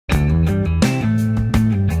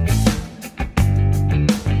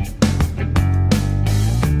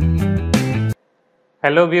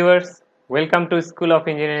Hello viewers, welcome to school of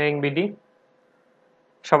engineering BD.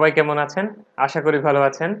 সবাই কেমন আছেন? আশা করি ভালো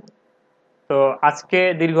আছেন। তো আজকে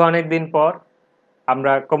দীর্ঘ অনেক দিন পর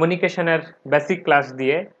আমরা কমিউনিকেশনের বেসিক ক্লাস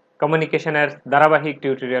দিয়ে কমিউনিকেশনের ধারাবাহিক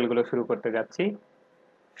টিউটোরিয়ালগুলো শুরু করতে যাচ্ছি।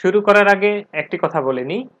 শুরু করার আগে একটি কথা বলে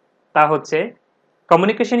নিই, তা হচ্ছে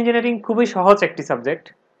কমিউনিকেশন ইঞ্জিনিয়ারিং খুবই সহজ একটি সাবজেক্ট।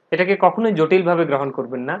 এটাকে কখনোই জটিলভাবে গ্রহণ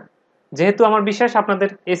করবেন না। যেহেতু আমার বিশ্বাস আপনাদের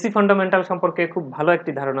এসি ফান্ডামেন্টাল সম্পর্কে খুব ভালো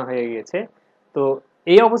একটি ধারণা হয়ে গিয়েছে। তো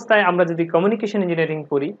এই অবস্থায় আমরা যদি কমিউনিকেশন ইঞ্জিনিয়ারিং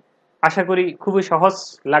করি, আশা করি খুবই সহজ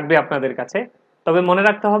লাগবে আপনাদের কাছে। তবে মনে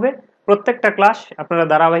রাখতে হবে, প্রত্যেকটা ক্লাস আপনারা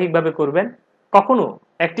ধারাবাহিকভাবে করবেন। কখনো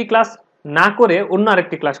একটি ক্লাস না করে অন্য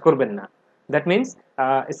আরেকটি ক্লাস করবেন না। দ্যাট মিনস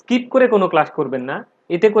স্কিপ করে কোনো ক্লাস করবেন না।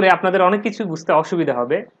 এতে করে আপনাদের অনেক কিছু বুঝতে অসুবিধা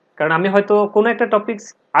হবে। কারণ আমি হয়তো কোনো একটা টপিকস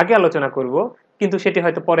আগে আলোচনা করব, কিন্তু সেটি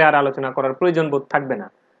হয়তো পরে আর আলোচনা করার প্রয়োজন বোধ থাকবে না।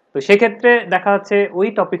 তো সেক্ষেত্রে দেখা যাচ্ছে ওই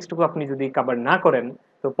টপিকসটুকু আপনি যদি কভার না করেন,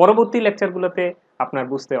 তো পরবর্তী লেকচারগুলোতে আপনার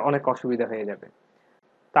বুঝতে অনেক অসুবিধা হয়ে যাবে।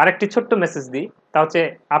 তো আরেকটি ছোট্ট মেসেজ দিই, তা হচ্ছে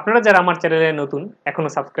আপনারা যারা আমার চ্যানেলে নতুন, এখনো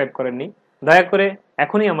সাবস্ক্রাইব করেননি, দয়া করে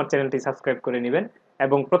এখনই আমার চ্যানেলটি সাবস্ক্রাইব করে নেবেন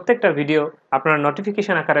এবং প্রত্যেকটা ভিডিও আপনারা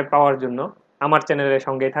নোটিফিকেশন আকারে পাওয়ার জন্য আমার চ্যানেলের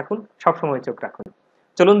সঙ্গেই থাকুন, সবসময় চোখ রাখুন।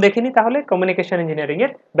 চলুন দেখে নিই তাহলে কমিউনিকেশন ইঞ্জিনিয়ারিং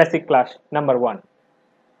এর বেসিক ক্লাস নাম্বার 1।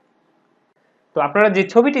 তো আপনারা যে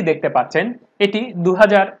ছবিটি দেখতে পাচ্ছেন, এটি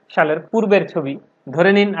 2000 সালের পূর্বের ছবি।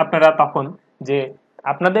 ধরে নিন আপনারা তখন যে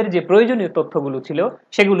আপনাদের যে প্রয়োজনীয় তথ্যগুলো ছিল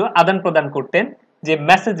সেগুলো আদান প্রদান করতেন যে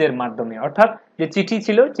মেসেজের মাধ্যমে, অর্থাৎ যে চিঠি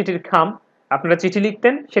ছিল, চিঠির খাম, আপনারা চিঠি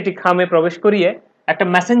লিখতেন, সেটি খামে প্রবেশ করিয়ে একটা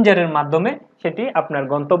মেসেঞ্জারের মাধ্যমে সেটি আপনার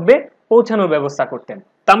গন্তব্যে পৌঁছানোর ব্যবস্থা করতেন।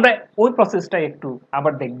 তো আমরা ওই প্রসেসটা একটু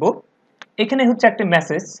আবার দেখব। এখানে হচ্ছে একটা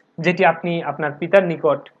মেসেজ যেটি আপনি আপনার পিতার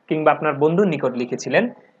নিকট কিংবা আপনার বন্ধুর নিকট লিখেছিলেন।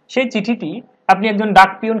 সেই চিঠিটি আপনি একজন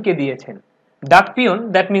ডাক পিয়নকে দিয়েছেন। ডাক পিয়ন,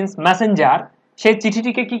 দ্যাট মিনস মেসেঞ্জার, সেই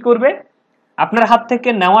চিঠিটিকে কি করবে? আপনার হাত থেকে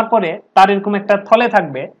নেওয়ার পরে তার এরকম একটা থলে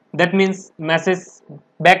থাকবে, দ্যাট মিনস মেসেজ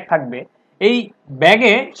ব্যাগ থাকবে। এই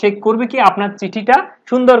ব্যাগে সে করবে কি, আপনার চিঠিটা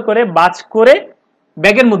সুন্দর করে বাজ করে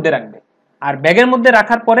ব্যাগের মধ্যে রাখবে। আর ব্যাগের মধ্যে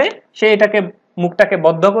রাখার পরে সে এটাকে মুখটাকে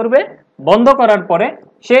বন্ধ করবে। বন্ধ করার পরে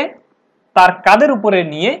সে তার কাঁধের উপরে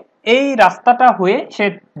নিয়ে এই রাস্তাটা হয়ে সে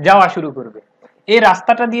যাওয়া শুরু করবে। এই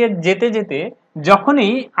রাস্তাটা দিয়ে যেতে যেতে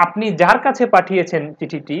যখনই আপনি যার কাছে পাঠিয়েছেন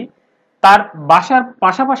চিঠিটি তার বাসার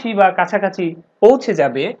পাশাপাশি বা কাছাকাছি পৌঁছে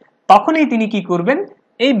যাবে, তখনই তিনি কি করবেন?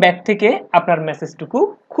 এই ব্যাগ থেকে আপনার মেসেজটুকু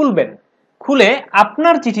খুলবেন। খুলে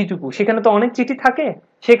আপনার চিঠিটুকু, সেখানে তো অনেক চিঠি থাকে,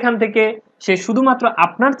 সেখান থেকে সে শুধুমাত্র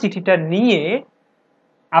আপনার চিঠিটা নিয়ে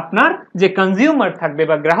আপনার যে কনজিউমার থাকবে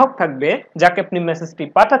বা গ্রাহক থাকবে, যাকে আপনি মেসেজটি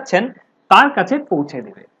পাঠাচ্ছেন, তার কাছে পৌঁছে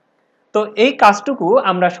দেবে। তো এই কাজটুকু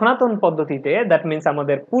আমরা সনাতন পদ্ধতিতে, দ্যাট মিনস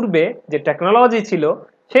আমাদের পূর্বে যে টেকনোলজি ছিল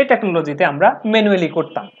সেই টেকনোলজিতে আমরা ম্যানুয়ালি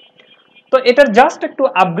করতাম। তো এটার জাস্ট একটু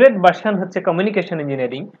আপগ্রেড ভার্সন হচ্ছে কমিউনিকেশন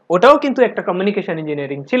ইঞ্জিনিয়ারিং। ওটাও কিন্তু একটা কমিউনিকেশন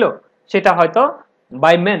ইঞ্জিনিয়ারিং ছিল, সেটা হয়তো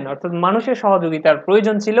বাই ম্যান, অর্থাৎ মানুষের সহযোগিতার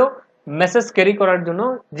প্রয়োজন ছিল। মেসেজ ক্যারি করার জন্য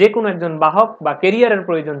যে কোনো একজন বাহক বা ক্যারিয়ারের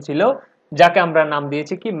প্রয়োজন ছিল, যাকে আমরা নাম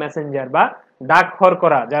দিয়েছি কি মেসেঞ্জার বা ডাক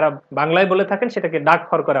হরকরা, যারা বাংলায় বলে থাকেন সেটাকে ডাক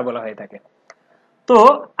হরকরা বলা হয়ে থাকে। তো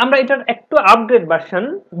আমরা এটার একটু আপগ্রেড ভার্সন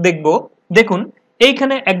দেখব। দেখুন,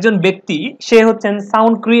 এইখানে একজন ব্যক্তি, সে হচ্ছেন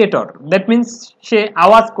সাউন্ড ক্রিয়েটর, দ্যাট মিনস সে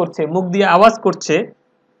আওয়াজ করছে, মুখ দিয়ে আওয়াজ করছে।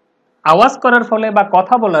 আওয়াজ করার ফলে বা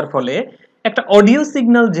কথা বলার ফলে একটা অডিও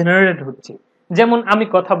সিগন্যাল জেনারেট হচ্ছে। যেমন আমি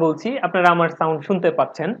কথা বলছি, আপনারা আমার সাউন্ড শুনতে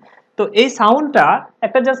পাচ্ছেন। তো এই সাউন্ডটা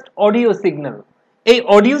একটা জাস্ট অডিও সিগন্যাল। এই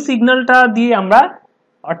অডিও সিগন্যালটা দিয়ে আমরা,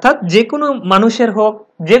 অর্থাৎ যে কোনো মানুষের হোক,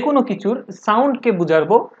 যে কোনো কিছুর সাউন্ডকে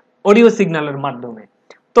বুঝাবো অডিও সিগন্যালের মাধ্যমে।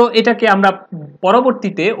 তো এটাকে আমরা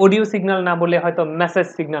পরবর্তীতে অডিও সিগন্যাল না বলে হয়তো মেসেজ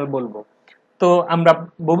সিগন্যাল বলবো। তো আমরা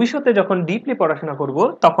ভবিষ্যতে যখন ডিপলি পড়াশোনা করব,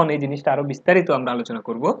 তখন এই জিনিসটা আরো বিস্তারিত আমরা আলোচনা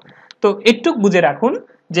করব। তো একটু বুঝে রাখুন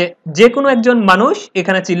যে যে কোনো একজন মানুষ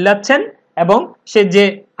এখানে চিল্লাচ্ছেন এবং সে যে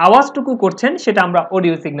আওয়াজটুকু করছেন সেটা আমরা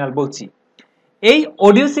অডিও সিগন্যাল বলছি। এই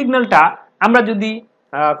অডিও সিগন্যালটা আমরা যদি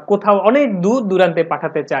কোথাও অনেক দূর দূরান্তে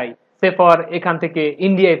পাঠাতে চাই, সে ফর এখান থেকে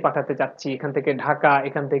ইন্ডিয়ায় পাঠাতে চাচ্ছি, এখান থেকে ঢাকা,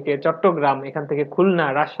 এখান থেকে চট্টগ্রাম, এখান থেকে খুলনা,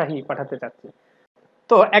 রাজশাহী পাঠাতে চাচ্ছি,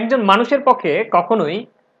 তো একজন মানুষের পক্ষে কখনোই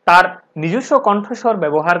তার নিজস্ব কণ্ঠস্বর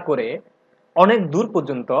ব্যবহার করে অনেক দূর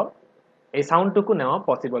পর্যন্ত এই সাউন্ডটুকু নেওয়া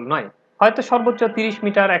পসিবল নয়। হয়তো সর্বোচ্চ 30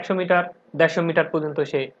 মিটার, 100 মিটার, 150 মিটার পর্যন্ত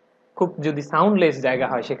সে, খুব যদি সাউন্ডলেস জায়গা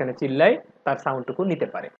হয় সেখানে চিল্লাই তার সাউন্ডটুকু নিতে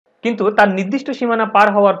পারে। কিন্তু তার নির্দিষ্ট সীমানা পার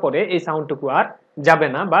হওয়ার পরে এই সাউন্ডটুকু আর যাবে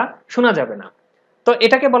না বা শোনা যাবে না। তো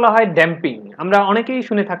এটাকে বলা হয় ড্যাম্পিং। আমরা অনেকেই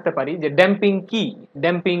শুনে থাকতে পারি যে ড্যাম্পিং কি,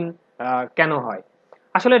 ড্যাম্পিং কেন হয়।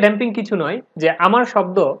 আসলে ড্যাম্পিং কিছু নয়, যে আমার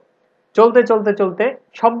শব্দ চলতে চলতে চলতে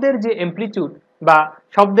শব্দের যে এমপ্লিটিউড বা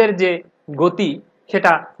শব্দের যে গতি,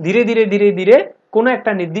 সেটা ধীরে ধীরে ধীরে ধীরে কোনো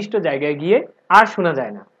একটা নির্দিষ্ট জায়গায় গিয়ে আর শোনা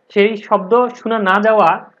যায় না। সেই শব্দ শোনা না যাওয়া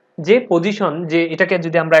যে পজিশন, যে এটাকে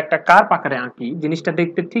যদি আমরা একটা কার্ভ আকারে আঁকি, জিনিসটা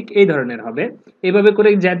দেখতে ঠিক এই ধরনের হবে। এইভাবে করে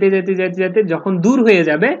যেতে যেতে যেতে যেতে যখন দূর হয়ে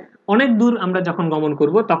যাবে, অনেক দূর আমরা যখন গমন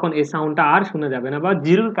করব, তখন এই সাউন্ডটা আর শোনা যাবে না, বা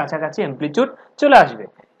জিরোর কাছাকাছি অ্যামপ্লিটিউড চলে আসবে।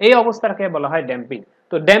 এই অবস্থাটাকে বলা হয় ড্যাম্পিং।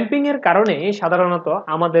 তো ড্যাম্পিং এর কারণে সাধারণত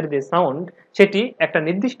আমাদের যে সাউন্ড, সেটি একটা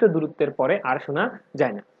নির্দিষ্ট দূরত্বের পরে আর শোনা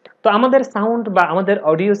যায় না। তো আমাদের সাউন্ড বা আমাদের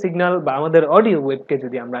অডিও সিগন্যাল বা আমাদের অডিও ওয়েভকে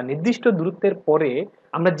যদি আমরা নির্দিষ্ট দূরত্বের পরে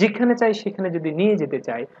আমরা যেখানে চাই সেখানে যদি নিয়ে যেতে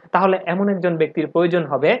চাই, তাহলে এমন একজন ব্যক্তির প্রয়োজন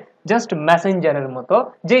হবে জাস্ট মেসেঞ্জারের মতো,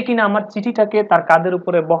 যে কিনা আমার চিঠিটাকে তার কাঁধের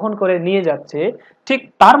উপরে বহন করে নিয়ে যাচ্ছে। ঠিক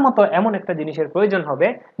তার মতো এমন একটা জিনিসের প্রয়োজন হবে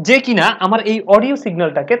যে কিনা আমার এই অডিও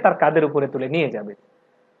সিগন্যালটাকে তার কাঁধের উপরে তুলে নিয়ে যাবে।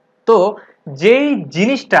 তো যেই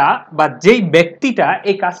জিনিসটা বা যেই ব্যক্তিটা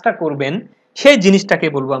এই কাজটা করবেন, সেই জিনিসটাকে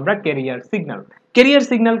বলবো আমরা ক্যারিয়ার সিগন্যাল। ক্যারিয়ার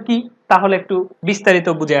সিগন্যাল কি, তাহলে একটু বিস্তারিত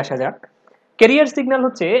বুঝে আসা যাক। ক্যারিয়ার সিগন্যাল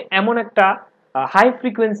হচ্ছে এমন একটা high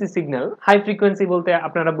frequency signal. High frequency বলতে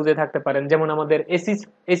আপনারা বুঝে থাকতে পারেন, যেমন আমাদের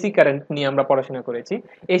এসি কারেন্ট নিয়ে আমরা পড়াশোনা করেছি।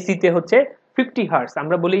 এসিতে হচ্ছে 50 হার্টজ,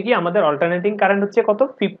 আমরা বলি কি আমাদের অল্টারনেটিং কারেন্ট হচ্ছে কত,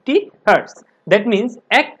 50 হার্টজ। দ্যাট মিনস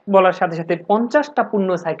এক বলার সাথে সাথে 50টা পূর্ণ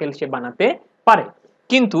সাইকেল সে বানাতে পারে।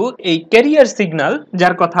 কিন্তু এই ক্যারিয়ার সিগন্যাল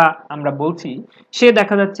যার কথা আমরা বলছি, সে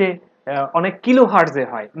দেখা যাচ্ছে অনেক কিলো হার্টজে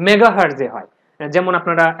হয়, মেগা হার্টজে হয়। যেমন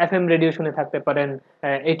আপনারা এফএম রেডিও শুনে থাকতে পারেন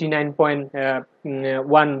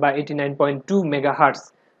 89.1 বা 89.2 মেগা হার্টজ।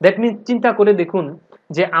 দ্যাট মিনস চিন্তা করে দেখুন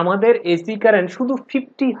যে আমাদের এসি কারেন্ট শুধু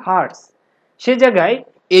 50 হার্টজ, সে জায়গায়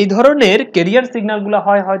এই ধরনের ক্যারিয়ার সিগন্যালগুলো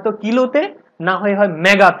হয় হয়তো কিলোতে, না হয় হয়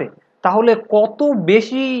মেগাতে। তাহলে কত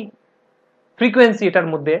বেশি ফ্রিকোয়েন্সি এটার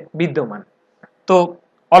মধ্যে বিদ্যমান, তো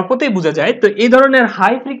অল্পতেই বোঝা যায়। তো এই ধরনের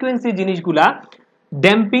হাই ফ্রিকোয়েন্সি জিনিসগুলা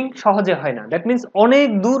ড্যাম্পিং সহজে হয় না। দ্যাট মিনস অনেক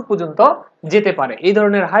দূর পর্যন্ত যেতে পারে, এই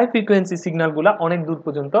ধরনের হাই ফ্রিকোয়েন্সি সিগন্যালগুলা অনেক দূর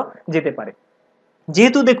পর্যন্ত যেতে পারে।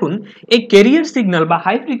 যেহেতু দেখুন এই ক্যারিয়ার সিগন্যাল বা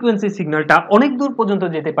হাই ফ্রিকোয়েন্সি সিগন্যালটা অনেক দূর পর্যন্ত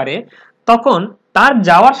যেতে পারে, তখন তার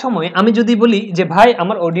যাওয়ার সময় আমি যদি বলি যে ভাই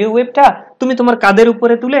আমার অডিও ওয়েভটা তুমি তোমার কাঁধের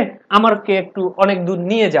উপরে তুলে আমাকে একটু অনেক দূর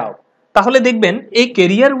নিয়ে যাও, তাহলে দেখবেন এই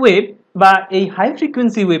ক্যারিয়ার ওয়েভ বা এই হাই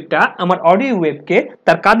ফ্রিকোয়েন্সি ওয়েভটা আমার অডিও ওয়েভকে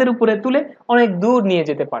তার কাঁধের উপরে তুলে অনেক দূর নিয়ে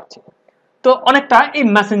যেতে পারছে। তো অনেকটা এই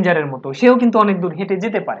মেসেঞ্জারের মতো, সেও কিন্তু অনেক দূর হেঁটে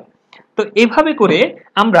যেতে পারে। তো এভাবে করে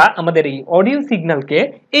আমরা আমাদের এই অডিও সিগন্যালকে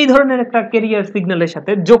এই ধরনের একটা ক্যারিয়ার সিগন্যালের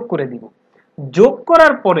সাথে যোগ করে দিব। যোগ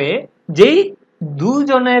করার পরে যেই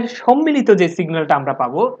দুজনের সম্মিলিত যে সিগন্যালটা আমরা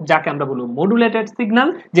পাবো, যাকে আমরা বলবো মডুলেটেড সিগন্যাল,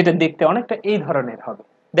 যেটা দেখতে অনেকটা এই ধরনের হবে।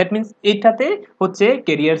 দ্যাট মিনস এটাতে হচ্ছে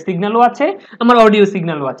ক্যারিয়ার সিগন্যালও আছে, আমার অডিও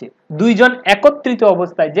সিগন্যালও আছে। দুইজন একত্রিত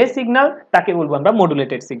অবস্থায় যে সিগন্যাল, তাকে বলবো আমরা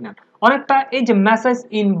মডুলেটেড সিগন্যাল। অনেকটা এই যে message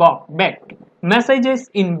in back, messages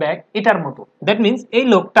in back, এটার মতো। দ্যাট মিনস এই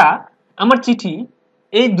লোকটা আমার চিঠি,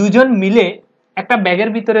 এই দুজন মিলে একটা ব্যাগের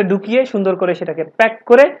ভিতরে ঢুকিয়ে সুন্দর করে সেটাকে প্যাক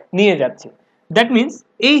করে নিয়ে যাচ্ছে। দ্যাট মিনস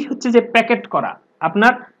এই হচ্ছে যে প্যাকেট করা,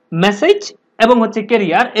 আপনার মেসেজ এবং হচ্ছে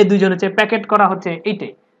ক্যারিয়ার, এই দুজন হচ্ছে প্যাকেট করা, হচ্ছে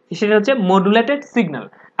এইটাই, সেটা হচ্ছে মডুলেটেড সিগন্যাল।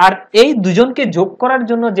 আর এই দুজনকে যোগ করার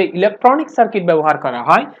জন্য যে ইলেকট্রনিক সার্কিট ব্যবহার করা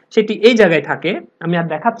হয়, সেটি এই জায়গায় থাকে, আমি আর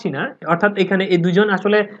দেখাচ্ছি না। অর্থাৎ এখানে এই দুজন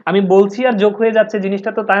আসলে আমি বলছি আর যোগ হয়ে যাচ্ছে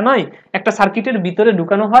জিনিসটা তো তা নয়, একটা সার্কিটের ভিতরে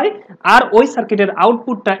ঢুকানো হয়, আর ওই সার্কিটের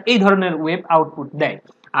আউটপুটটা এই ধরনের ওয়েভ আউটপুট দেয়।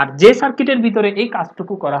 আর যে সার্কিটের ভিতরে এই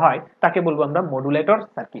কাজটুকু করা হয় তাকে বলবো আমরা মডুলেটর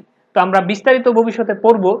সার্কিট। তো আমরা বিস্তারিত ভবিষ্যতে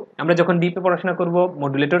পড়বো, আমরা যখন ডিপে পড়াশোনা করব,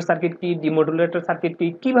 মডুলেটর সার্কিট কি, ডিমডুলেটর সার্কিট কি,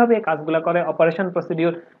 কিভাবে কাজগুলো করে, অপারেশন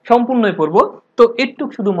প্রসিডিউর সম্পূর্ণই পড়বো। তো একটু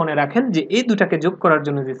শুধু মনে রাখেন যে এই দুটাকে যোগ করার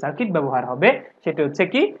জন্য যে সার্কিট ব্যবহার হবে সেটা হচ্ছে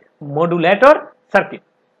কি মডুলেটর সার্কিট।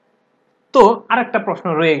 তো আরেকটা প্রশ্ন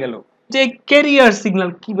রয়ে গেল যে ক্যারিয়ার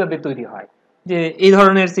সিগন্যাল কিভাবে তৈরি হয়, যে এই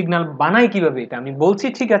ধরনের সিগন্যাল বানায় কিভাবে। এটা আমি বলছি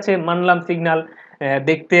ঠিক আছে, মানলাম সিগন্যাল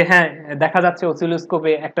দেখতে, হ্যাঁ দেখা যাচ্ছে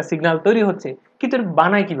অসিলোস্কোপে একটা সিগন্যাল তৈরি হচ্ছে, কিন্তু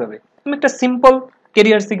বানায় কিভাবে। আমি একটা সিম্পল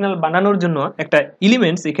ক্যারিয়ার সিগন্যাল বানানোর জন্য একটা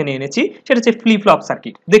এলিমেন্টস এখানে এনেছি, সেটা হচ্ছে ফ্লিপ ফ্লপ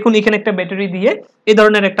সার্কিট। দেখুন এখানে একটা ব্যাটারি দিয়ে এই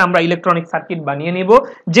ধরনের একটা আমরা ইলেকট্রনিক সার্কিট বানিয়ে নেব,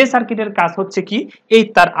 যে সার্কিটের কাজ হচ্ছে কি এই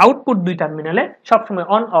তার আউটপুট দুই টার্মিনালে সবসময়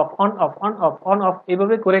on of on of on of on of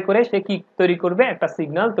এভাবে করে করে সে কি তৈরি করবে, একটা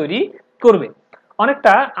সিগন্যাল তৈরি করবে।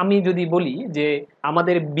 অনেকটা আমি যদি বলি যে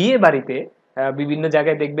আমাদের বিয়ে বাড়িতে বিভিন্ন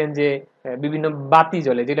জায়গায় দেখবেন যে বিভিন্ন বাতি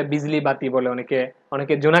জ্বলে, যেটা বিজলি বাতি বলে, অনেকে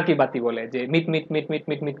অনেকে জোনাকি বাতি বলে, যে meet meet meet meet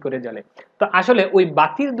meet meet করে জ্বলে। তো আসলে ওই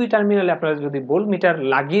বাতির দুই টার্মিনালে আপনারা যদি ভোল্ট মিটার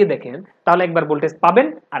লাগিয়ে দেখেন, তাহলে একবার ভোল্টেজ পাবেন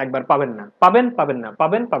আর একবার পাবেন না, পাবেন পাবেন না,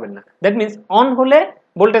 পাবেন পাবেন না। দ্যাট মিনস অন হলে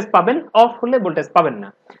ভোল্টেজ পাবেন, অফ হলে ভোল্টেজ পাবেন না।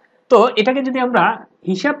 তো এটাকে যদি আমরা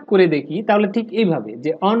হিসাব করে দেখি, তাহলে ঠিক এইভাবে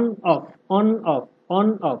যে on of on of on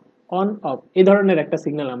of on of এই ধরনের একটা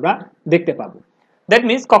সিগন্যাল আমরা দেখতে পাবো। দ্যাট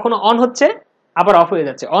মিনস কখনো অন হচ্ছে আবার অফ হয়ে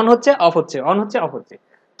যাচ্ছে, অন হচ্ছে অফ হচ্ছে, অন হচ্ছে অফ হচ্ছে।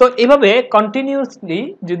 তো এভাবে কন্টিনিউয়াসলি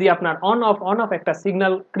যদি আপনার অন অফ একটা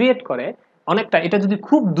সিগন্যাল ক্রিয়েট করে, অনেকটা এটা যদি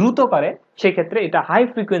খুব দ্রুত করে সেই ক্ষেত্রে এটা হাই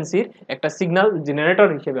ফ্রিকোয়েন্সির একটা সিগন্যাল জেনারেটর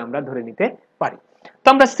হিসেবে আমরা ধরে নিতে পারি। তো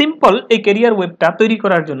আমরা সিম্পল এই ক্যারিয়ার ওয়েবটা তৈরি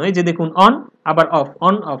করার জন্য এই যে দেখুন অন আবার অফ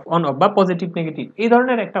অন অফ বা পজিটিভ নেগেটিভ এই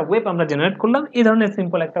ধরনের একটা ওয়েব আমরা জেনারেট করলাম এই ধরনের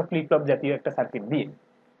সিম্পল একটা ফ্লিপ ফ্লপ জাতীয় একটা সার্কিট দিয়ে।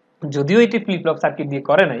 যদিও এটি ফ্লিপ ফ্লপ সার্কিট দিয়ে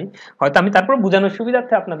করে নাই, হয়তো আমি তারপর বোঝানোর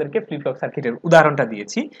সুবিধার্থে আপনাদেরকে ফ্লিপ ফ্লপ সার্কিটের উদাহরণটা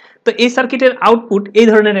দিয়েছি। তো এই সার্কিটের আউটপুট এই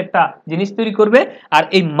ধরনের একটা জিনিস তৈরি করবে, আর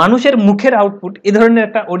এই মানুষের মুখের আউটপুট এই ধরনের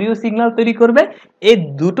একটা অডিও সিগন্যাল তৈরি করবে। এই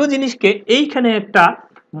দুটো জিনিসকে এইখানে একটা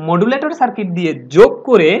মডুলেটর সার্কিট দিয়ে যোগ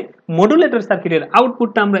করে মডুলেটর সার্কিটের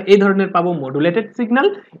আউটপুটটা আমরা এই ধরনের পাবো মডুলেটেড সিগন্যাল।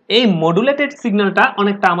 এই মডুলেটেড সিগন্যালটা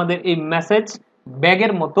অনেকটা আমাদের এই মেসেজ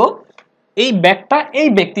ব্যাগের মতো। এই ব্যাগটা এই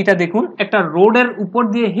ব্যক্তিটা দেখুন একটা রোডের উপর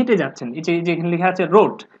দিয়ে হেঁটে যাচ্ছেন, এই যে যেখানে লেখা আছে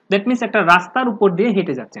রোড, দ্যাট মিন্স একটা রাস্তার উপর দিয়ে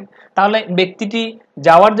হেঁটে যাচ্ছেন। তাহলে ব্যক্তিটি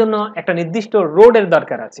যাওয়ার জন্য একটা নির্দিষ্ট রোডের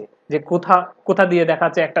দরকার আছে, যে কোথা দিয়ে দেখা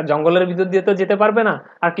যাচ্ছে একটা জঙ্গলের ভিতর দিয়ে তো যেতে পারবে না,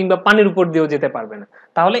 আর কিংবা পানির উপর দিয়েও যেতে পারবে না।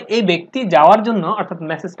 তাহলে এই ব্যক্তি যাওয়ার জন্য অর্থাৎ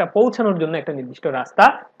মেসেজটা পৌঁছানোর জন্য একটা নির্দিষ্ট রাস্তা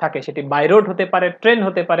থাকে, সেটি বাই রোড হতে পারে, ট্রেন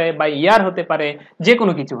হতে পারে, বাই এয়ার হতে পারে, যে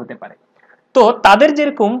কোনো কিছু হতে পারে। তো তাদের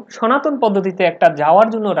যেরকম সনাতন পদ্ধতিতে একটা যাওয়ার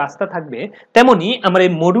জন্য রাস্তা থাকবে, তেমনি আমার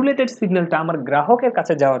এই মডুলেটেড সিগন্যালটা আমার গ্রাহকের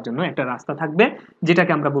কাছে যাওয়ার জন্য একটা রাস্তা থাকবে,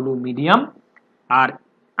 যেটাকে আমরা বলবো মিডিয়াম। আর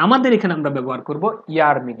আমাদের এখানে আমরা ব্যবহার করব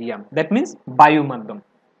এয়ার মিডিয়াম, দ্যাট মিন্স বায়ু মাধ্যম।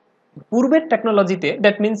 পূর্বের টেকনোলজিতে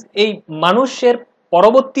দ্যাট মিন্স এই মানুষের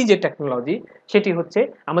পরবর্তী যে টেকনোলজি সেটি হচ্ছে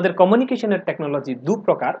আমাদের কমিউনিকেশনের টেকনোলজি দু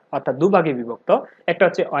প্রকার, অর্থাৎ দুভাগে বিভক্ত। একটা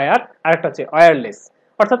হচ্ছে ওয়্যার আর একটা হচ্ছে ওয়্যারলেস।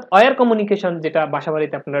 অর্থাৎ ওয়্যার কমিউনিকেশন, যেটা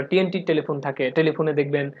বাসাবাড়িতে আপনারা টিএনটি টেলিফোন থাকে, টেলিফোনে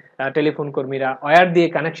দেখবেন টেলিফোন কর্মীরা ওয়্যার দিয়ে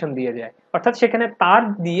কানেকশন দিয়ে যায়, অর্থাৎ সেখানে তার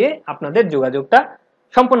দিয়ে আপনাদের যোগাযোগটা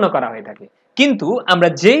সম্পন্ন করা হয়ে থাকে। কিন্তু আমরা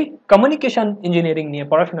যেই কমিউনিকেশন ইঞ্জিনিয়ারিং নিয়ে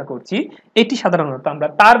পড়াশোনা করছি, এটি সাধারণত আমরা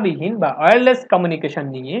তারবিহীন বা ওয়্যারলেস কমিউনিকেশন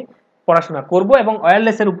নিয়ে পড়াশোনা করব এবং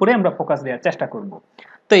ওয়্যারলেসের উপরে আমরা ফোকাস দেওয়ার চেষ্টা করব।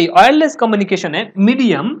 তো এই ওয়্যারলেস কমিউনিকেশনে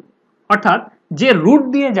মিডিয়াম, অর্থাৎ যে রুট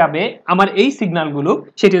দিয়ে যাবে আমার এই সিগন্যালগুলো,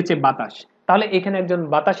 সেটি হচ্ছে বাতাস। তাহলে এখানে একজন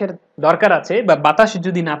বাতাসের দরকার আছে, বা বাতাস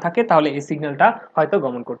যদি না থাকে তাহলে এই সিগন্যালটা হয়তো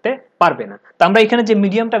গমন করতে পারবে না। তো আমরা এখানে যে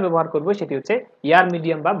মিডিয়ামটা ব্যবহার করব সেটি হচ্ছে এয়ার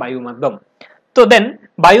মিডিয়াম বা বায়ু মাধ্যম। তো দেন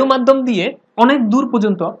বায়ু মাধ্যম দিয়ে অনেক দূর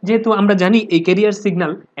পর্যন্ত, যেহেতু আমরা জানি এই ক্যারিয়ার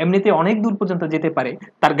সিগন্যাল এমনিতে অনেক দূর পর্যন্ত যেতে পারে,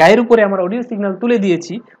 তার গায়ের উপরে আমার অডিও সিগন্যাল তুলে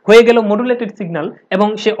দিয়েছি, হয়ে গেল মডুলেটেড সিগন্যাল, এবং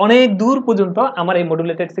সে অনেক দূর পর্যন্ত আমার এই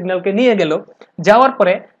মডুলেটেড সিগন্যালকে নিয়ে গেল। যাওয়ার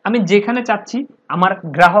পরে আমি যেখানে চাচ্ছি আমার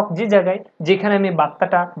গ্রাহক যে জায়গায়, যেখানে আমি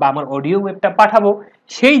বার্তাটা বা আমার অডিও ওয়েবটা পাঠাবো,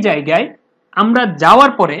 সেই জায়গায় আমরা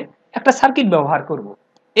যাওয়ার পরে একটা সার্কিট ব্যবহার করব।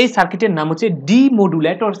 এই সার্কিটের নাম হচ্ছে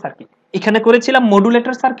ডিমodulator সার্কিট। এখানে করেছিলাম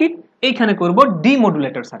মডুলেটর সার্কিট, এইখানে করব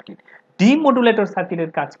ডিমodulator সার্কিট। ডিমodulator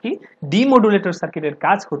সার্কিটের কাজ কি? ডিমodulator সার্কিটের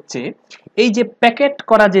কাজ হচ্ছে এই যে প্যাকেট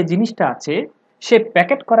করা যে জিনিসটা আছে, সে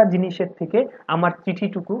প্যাকেট করা জিনিসের থেকে আমার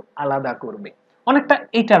চিঠিটুকু আলাদা করবে। অনেকটা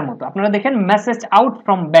এটার মতো, আপনারা দেখেন মেসেজ আউট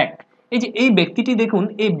ফ্রম ব্যাগ। এই যে এই ব্যক্তিটি দেখুন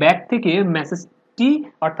এই ব্যাগ থেকে মেসেজটি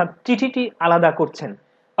অর্থাৎ চিঠিটি আলাদা করছেন,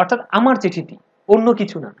 অর্থাৎ আমার চিঠিটি, অন্য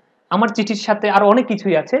কিছু না। আমার চিঠির সাথে আরো অনেক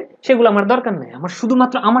কিছুই আছে, সেগুলো আমার দরকার নেই, আমার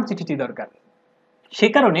শুধুমাত্র আমার চিঠিটি দরকার। সে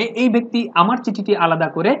কারণে এই ব্যক্তি আমার চিঠিটি আলাদা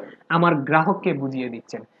করে আমার গ্রাহককে বুঝিয়ে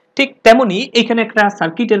দিচ্ছেন। ঠিক তেমনি এখানে একটা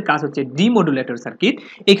সার্কিটের কাজ হচ্ছে ডিমodulator সার্কিট।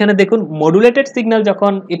 এখানে দেখুন মডুলেটেড সিগন্যাল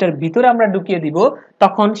যখন এটার ভিতরে আমরা ঢুকিয়ে দিব,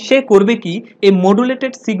 তখন সে করবে কি, এই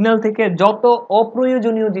মডুলেটেড সিগন্যাল থেকে যত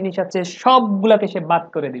অপ্রয়োজনীয় জিনিস আছে সবগুলাকে সে বাদ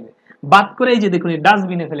করে দিবে। বাদ করে এই যে দেখুন এই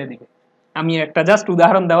ডাস্টবিনে ফেলে দিবে। আমি একটা জাস্ট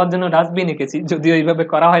উদাহরণ দেওয়ার জন্য ডাস্টবিন এঁকেছি, যদিও এইভাবে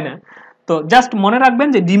করা হয় না। তো জাস্ট মনে রাখবেন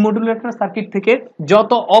যে ডিমodulator সার্কিট থেকে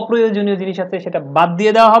যত অপ্রয়োজনীয় জিনিস আছে সেটা বাদ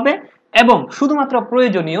দিয়ে দেওয়া হবে, এবং শুধুমাত্র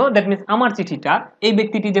প্রয়োজনীয়, দ্যাট মিন্স আমার চিঠিটা, এই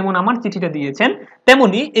ব্যক্তিটি যেমন আমার চিঠিটা দিয়েছেন,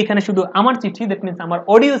 তেমনি এখানে শুধু আমার চিঠি, দ্যাট মিন্স আমার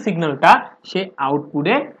অডিও সিগন্যালটা সে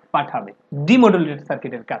আউটপুটে পাঠাবে। ডিমodulator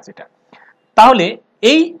সার্কিটের কাজ এটা। তাহলে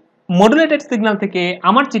এই মডুলেটেড সিগন্যাল থেকে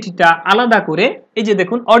আমার চিঠিটা আলাদা করে এই যে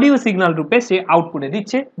দেখুন অডিও সিগন্যাল রূপে সে আউটপুটে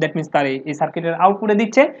দিচ্ছে, দ্যাট মিন্স তার এই সার্কিটের আউটপুটে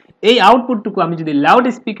দিচ্ছে। এই আউটপুটটুকু আমি যদি লাউড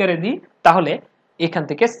স্পিকারে দিই, তাহলে এখান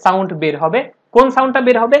থেকে সাউন্ড বের হবে। কোন সাউন্ডটা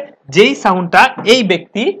বের হবে? যেই সাউন্ডটা এই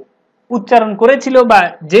ব্যক্তি উচ্চারণ করেছিল বা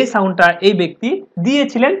যেই সাউন্ডটা এই ব্যক্তি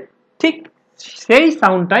দিয়েছিলেন, ঠিক সেই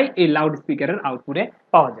সাউন্ডটাই এই লাউড স্পিকারের আউটপুটে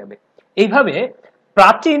পাওয়া যাবে। এইভাবে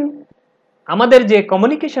প্রাচীন আমাদের যে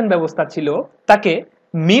কমিউনিকেশন ব্যবস্থা ছিল তাকে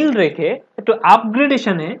মিল রেখে একটু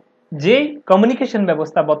আপগ্রেডেশনে যে কমিউনিকেশন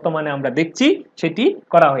ব্যবস্থা বর্তমানে আমরা দেখছি সেটি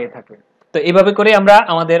করা হয়ে থাকে। তো এইভাবে করে আমরা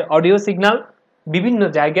আমাদের অডিও সিগন্যাল বিভিন্ন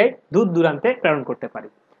জায়গায় দূর দূরান্তে প্রেরণ করতে পারি।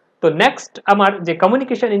 তো নেক্সট আমার যে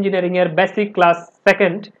কমিউনিকেশন ইঞ্জিনিয়ারিং এর বেসিক ক্লাস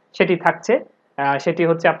সেকেন্ড সেটি থাকছে, সেটি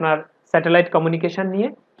হচ্ছে আপনার স্যাটেলাইট কমিউনিকেশন নিয়ে,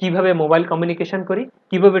 কিভাবে মোবাইল কমিউনিকেশন করি,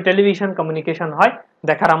 কিভাবে টেলিভিশন কমিউনিকেশন হয়,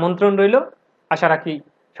 দেখার আমন্ত্রণ রইল। আশা রাখি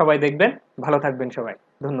সবাই দেখবেন। ভালো থাকবেন সবাই,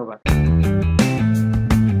 ধন্যবাদ।